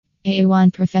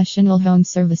A1 Professional Home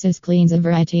Services cleans a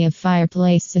variety of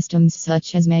fireplace systems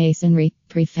such as masonry,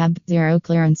 prefab, zero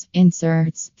clearance,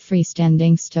 inserts,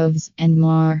 freestanding stoves, and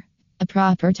more. A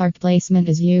proper tarp placement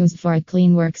is used for a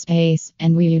clean workspace,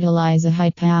 and we utilize a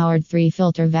high-powered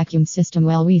 3-filter vacuum system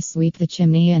while we sweep the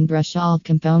chimney and brush all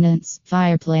components,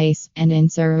 fireplace, and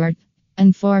insert.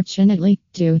 Unfortunately,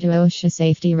 due to OSHA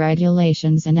safety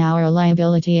regulations and our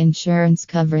liability insurance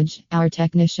coverage, our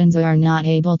technicians are not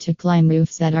able to climb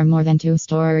roofs that are more than 2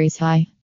 stories high.